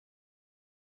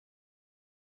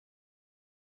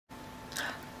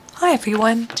Hi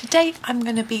everyone, today I'm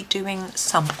going to be doing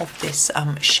some of this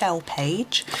shell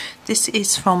page. This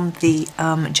is from the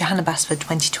Johanna Basford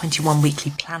 2021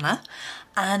 weekly planner,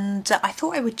 and I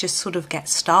thought I would just sort of get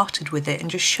started with it and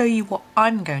just show you what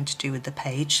I'm going to do with the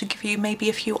page to give you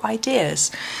maybe a few ideas.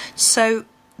 So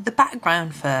the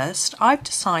background first, I've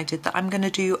decided that I'm going to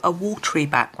do a watery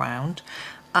background,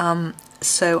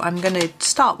 so I'm going to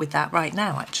start with that right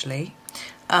now actually.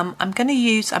 I'm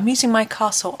using my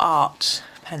Castle Art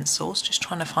pencils, just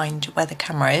trying to find where the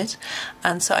camera is,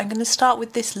 and so I'm going to start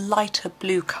with this lighter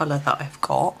blue colour that I've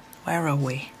got. Where are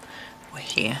we? We're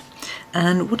here.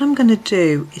 And what I'm going to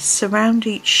do is surround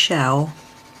each shell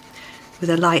with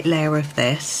a light layer of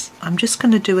this. I'm just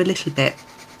going to do a little bit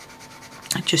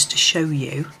just to show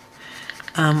you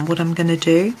what I'm going to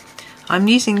do. I'm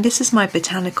using, this is my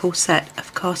Botanical set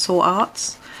of Castle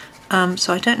Arts,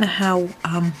 so I don't know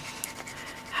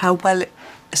how well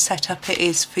set up it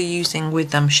is for using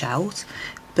with shells,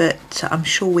 but I'm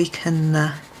sure we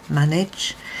can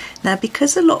manage. Now,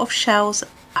 because a lot of shells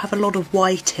have a lot of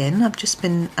white in, I've just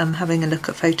been having a look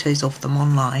at photos of them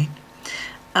online.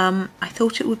 I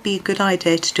thought it would be a good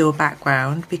idea to do a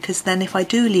background, because then if I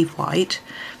do leave white,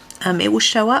 it will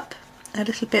show up a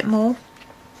little bit more,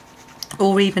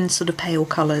 or even sort of pale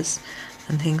colours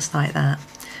and things like that.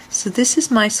 So this is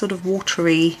my sort of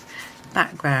watery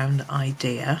background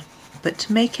idea. But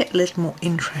to make it a little more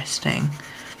interesting,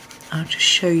 I'll just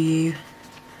show you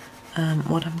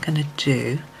what I'm going to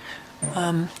do.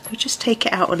 I'll just take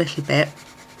it out a little bit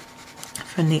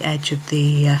from the edge of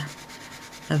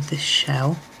this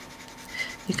shell.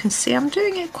 You can see I'm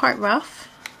doing it quite rough,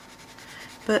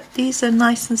 but these are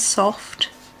nice and soft.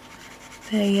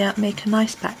 They make a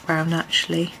nice background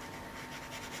actually.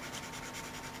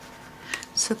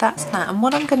 So that's that. And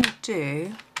what I'm going to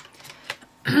do,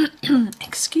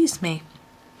 excuse me,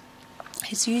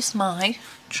 is use my,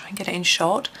 try and get it in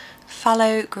shot,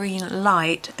 Phthalo green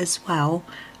light as well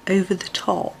over the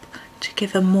top to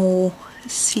give a more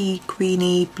sea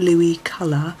greeny bluey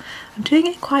colour. I'm doing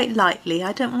it quite lightly,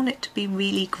 I don't want it to be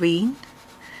really green,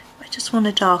 I just want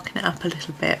to darken it up a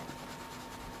little bit.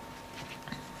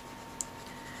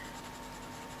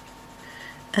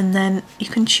 And then you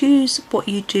can choose what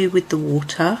you do with the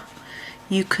water.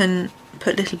 You can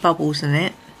put little bubbles in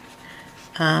it,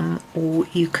 or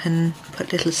you can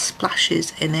put little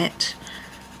splashes in it,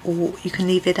 or you can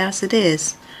leave it as it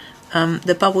is.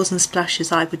 The bubbles and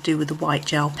splashes I would do with a white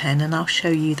gel pen, and I'll show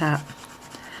you that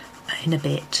in a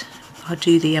bit. I'll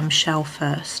do the shell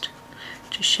first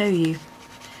to show you.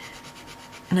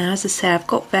 Now, as I say, I've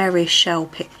got various shell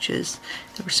pictures.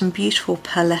 There are some beautiful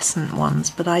pearlescent ones,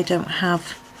 but I don't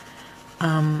have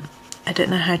I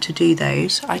don't know how to do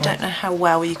those. I don't know how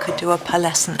well you could do a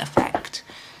pearlescent effect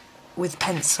with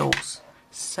pencils.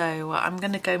 So I'm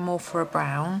going to go more for a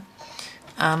brown.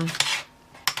 I'm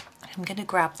going to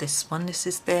grab this one. This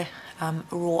is the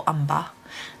raw umber,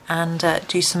 and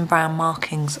do some brown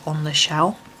markings on the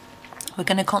shell. We're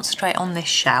going to concentrate on this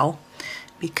shell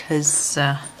because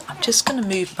I'm just going to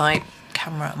move my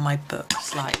camera and my book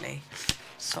slightly.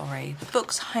 Sorry, the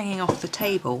book's hanging off the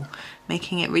table,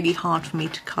 making it really hard for me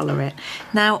to colour it.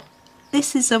 Now,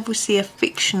 this is obviously a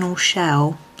fictional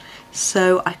shell,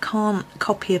 so I can't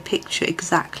copy a picture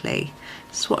exactly.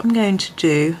 So what I'm going to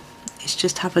do is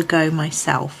just have a go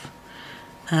myself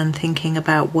and thinking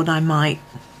about what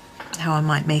how I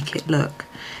might make it look.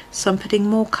 So I'm putting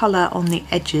more colour on the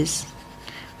edges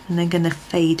and then going to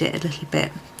fade it a little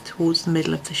bit towards the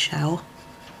middle of the shell.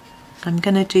 I'm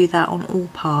going to do that on all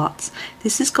parts.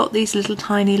 This has got these little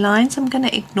tiny lines. I'm going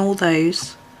to ignore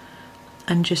those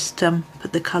and just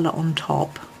put the colour on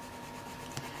top,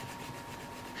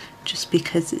 just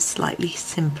because it's slightly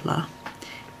simpler.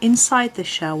 Inside the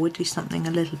shell we'll do something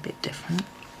a little bit different.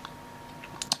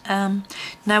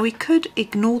 Now we could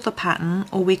ignore the pattern,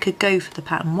 or we could go for the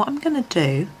pattern. What I'm going to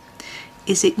do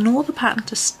is ignore the pattern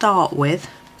to start with,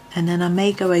 and then I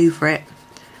may go over it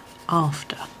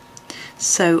after.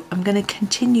 So I'm going to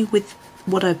continue with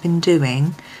what I've been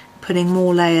doing, putting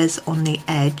more layers on the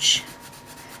edge,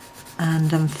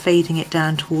 and I'm fading it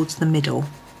down towards the middle.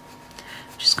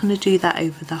 I'm just going to do that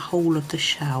over the whole of the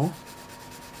shell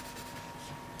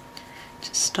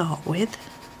to start with,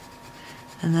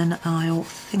 and then I'll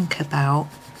think about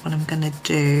what I'm going to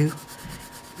do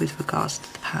with regards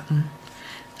to the pattern.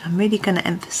 I'm really going to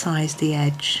emphasise the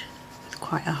edge with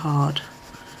quite a hard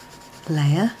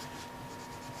layer.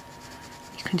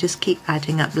 You can just keep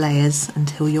adding up layers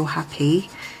until you're happy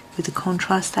with the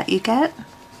contrast that you get.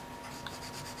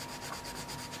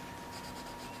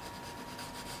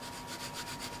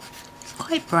 It's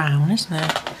quite brown, isn't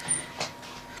it?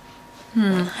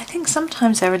 I think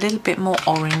sometimes they're a little bit more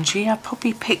orangey. I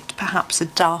probably picked perhaps a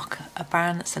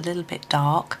brown that's a little bit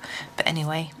dark, but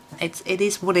anyway, it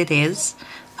is what it is.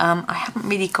 I haven't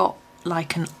really got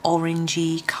like an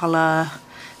orangey colour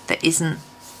that isn't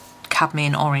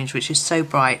cadmium orange, which is so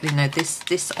bright. You know,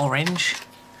 this orange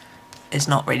is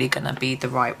not really going to be the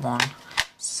right one.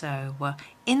 So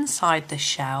inside the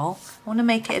shell, I want to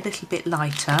make it a little bit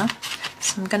lighter,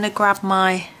 so I'm going to grab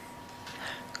my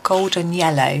golden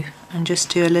yellow and just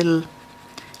do a little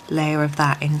layer of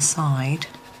that inside.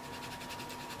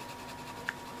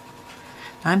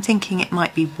 I'm thinking it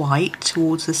might be white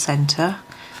towards the centre,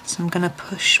 so I'm going to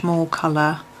push more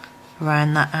colour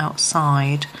around that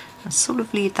outside and sort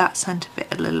of leave that centre bit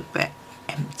a little bit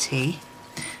empty.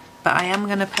 But I am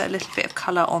going to put a little bit of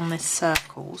colour on the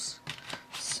circles.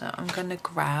 So I'm going to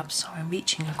grab, sorry I'm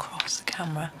reaching across the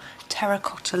camera,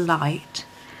 Terracotta LIght,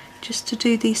 just to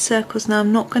do these circles. Now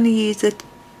I'm not going to use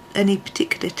any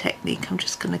particular technique, I'm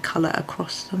just going to colour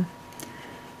across them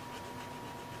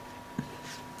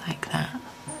like that.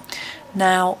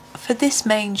 Now for this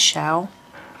main shell,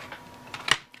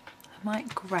 I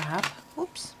might grab,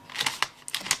 oops,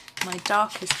 my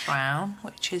darkest brown,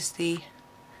 which is the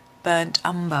burnt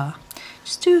umber.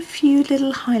 Just do a few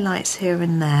little highlights here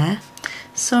and there.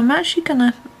 So I'm actually going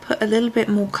to put a little bit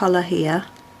more colour here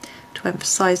to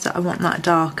emphasise that I want that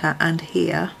darker, and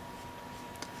here.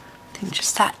 I think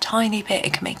just that tiny bit,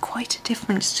 it can make quite a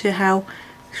difference to how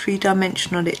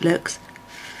three-dimensional it looks.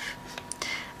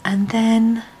 And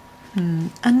then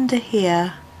under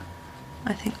here,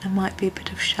 I think there might be a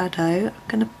bit of shadow. I'm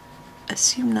going to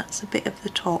assume that's a bit of the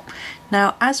top.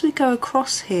 Now as we go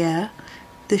across here,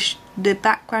 the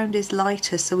background is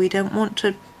lighter, so we don't want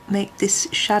to make this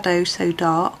shadow so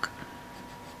dark.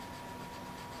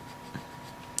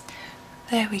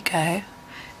 There we go.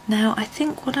 Now I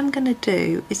think what I'm going to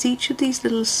do is each of these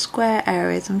little square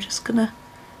areas, I'm just going to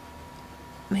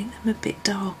make them a bit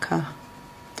darker,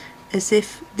 as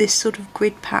if this sort of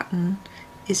grid pattern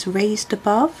is raised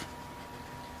above.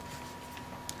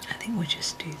 I think we'll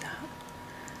just do that.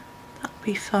 That'd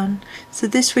be fun. So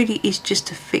this really is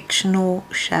just a fictional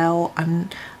shell,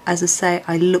 and as I say,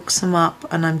 I looked some up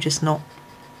and I'm just not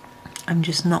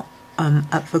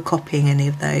up for copying any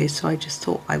of those, so I just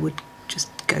thought I would just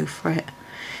go for it.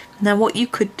 Now what you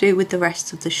could do with the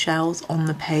rest of the shells on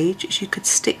the page is you could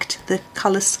stick to the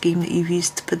colour scheme that you've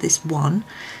used for this one,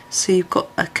 so you've got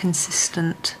a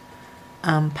consistent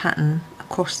pattern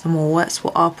across them all. That's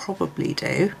what I'll probably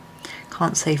do,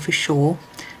 can't say for sure,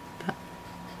 but,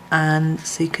 and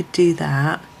so you could do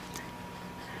that,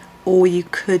 or you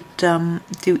could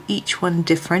do each one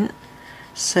different,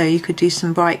 so you could do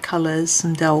some bright colours,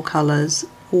 some dull colours,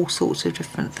 all sorts of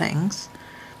different things.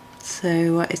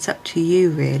 So it's up to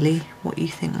you really what you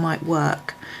think might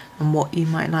work and what you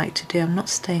might like to do. I'm not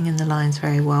staying in the lines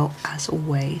very well as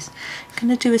always. I'm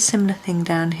going to do a similar thing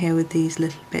down here with these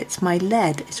little bits. My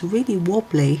lead is really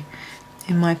wobbly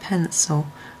in my pencil.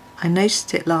 I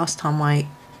noticed it last time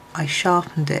I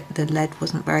sharpened it, the lead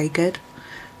wasn't very good,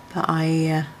 but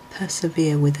I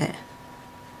persevere with it.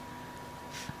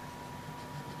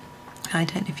 I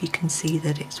don't know if you can see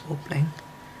that it's wobbling.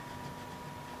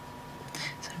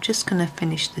 Just going to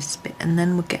finish this bit and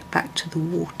then we'll get back to the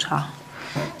water.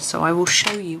 So I will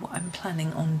show you what I'm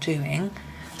planning on doing.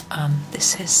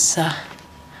 This is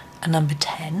a number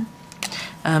 10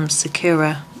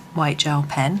 Sakura white gel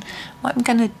pen. What I'm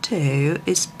going to do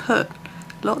is put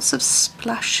lots of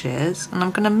splashes, and I'm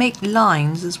going to make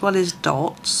lines as well as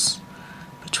dots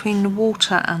between the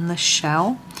water and the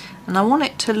shell, and I want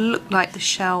it to look like the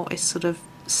shell is sort of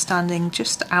standing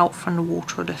just out from the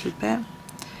water a little bit.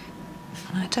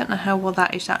 I don't know how well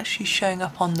that is actually showing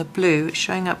up on the blue. It's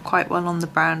showing up quite well on the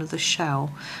brown of the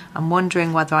shell. I'm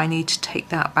wondering whether I need to take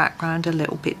that background a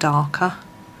little bit darker.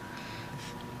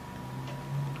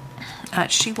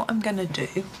 Actually, what I'm going to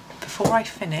do before I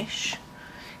finish,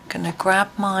 I'm going to grab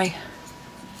my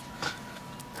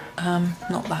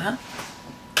not that,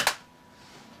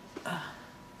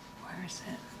 where is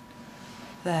it,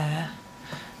 there,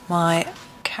 my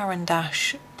Caran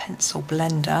d'Ache pencil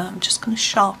blender. I'm just going to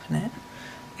sharpen it.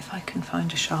 If I can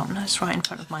find a sharpener, it's right in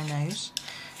front of my nose.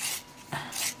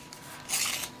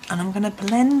 And I'm going to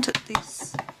blend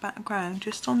this background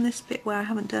just on this bit where I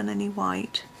haven't done any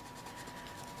white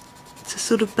to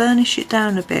sort of burnish it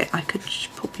down a bit. I could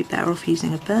probably be better off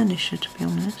using a burnisher, to be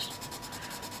honest,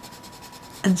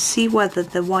 and see whether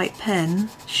the white pen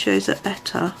shows up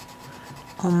better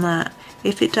on that.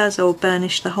 If it does, I'll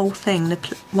burnish the whole thing.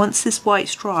 Once this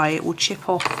white's dry, it will chip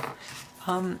off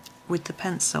with the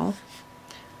pencil.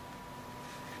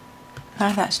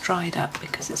 Now that's dried up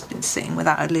because it's been sitting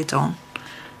without a lid on.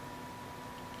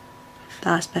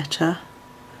 That's better.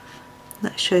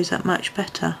 That shows up much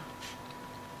better.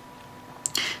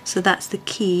 So that's the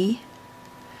key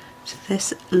to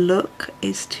this look,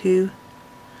 is to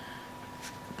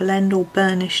blend or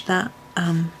burnish that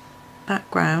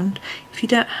background. If you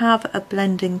don't have a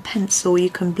blending pencil, you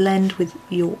can blend with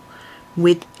you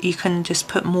can just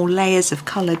put more layers of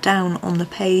colour down on the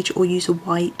page or use a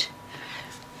white.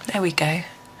 There we go.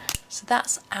 So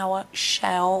that's our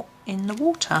shell in the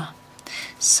water.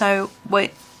 So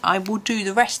I will do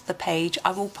the rest of the page.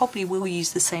 I probably will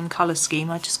use the same colour scheme.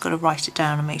 I just got to write it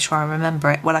down and make sure I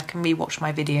remember it. Well, I can rewatch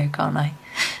my video, can't I?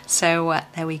 So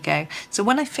there we go. So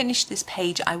when I finish this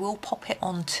page, I will pop it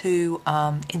onto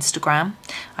Instagram.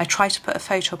 I try to put a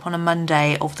photo up on a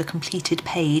Monday of the completed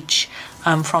page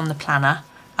from the planner,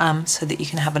 so that you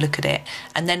can have a look at it.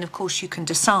 And then, of course, you can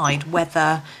decide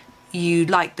whether you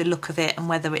like the look of it and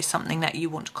whether it's something that you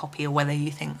want to copy, or whether you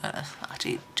think, I'll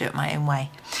do it my own way.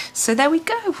 So there we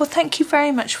go. Well, thank you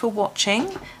very much for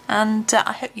watching, and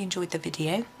I hope you enjoyed the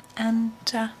video, and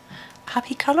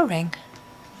happy colouring.